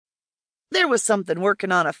There was something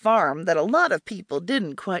working on a farm that a lot of people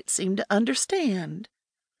didn't quite seem to understand.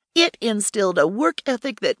 It instilled a work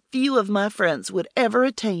ethic that few of my friends would ever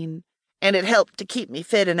attain, and it helped to keep me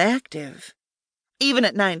fit and active. Even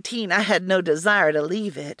at 19, I had no desire to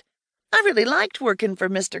leave it. I really liked working for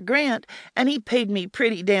Mr. Grant, and he paid me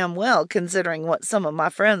pretty damn well considering what some of my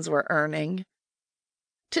friends were earning.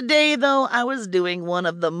 Today, though, I was doing one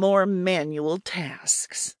of the more manual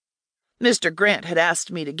tasks. Mr. Grant had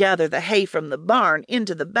asked me to gather the hay from the barn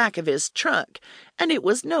into the back of his truck, and it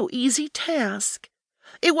was no easy task.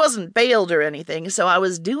 It wasn't baled or anything, so I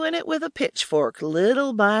was doing it with a pitchfork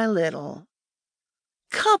little by little.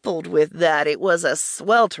 Coupled with that, it was a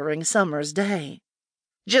sweltering summer's day.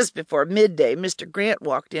 Just before midday, Mr. Grant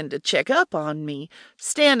walked in to check up on me,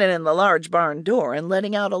 standing in the large barn door and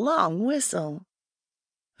letting out a long whistle.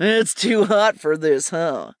 "It's too hot for this,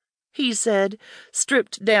 huh?" he said,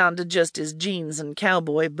 stripped down to just his jeans and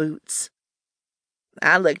cowboy boots.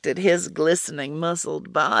 I looked at his glistening,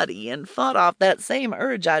 muscled body and fought off that same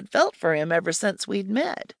urge I'd felt for him ever since we'd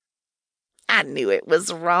met. I knew it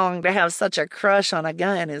was wrong to have such a crush on a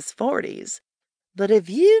guy in his 40s, but if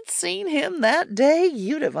you'd seen him that day,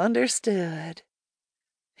 you'd have understood.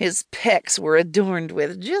 His pecs were adorned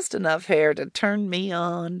with just enough hair to turn me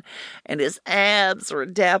on, and his abs were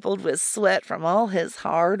dappled with sweat from all his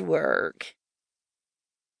hard work.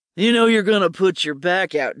 "You know you're going to put your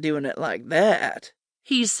back out doing it like that,"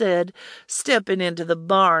 he said, stepping into the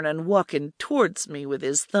barn and walking towards me with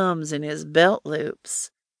his thumbs in his belt loops.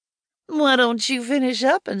 "Why don't you finish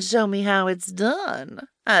up and show me how it's done?"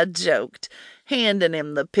 I joked, handing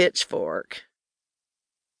him the pitchfork.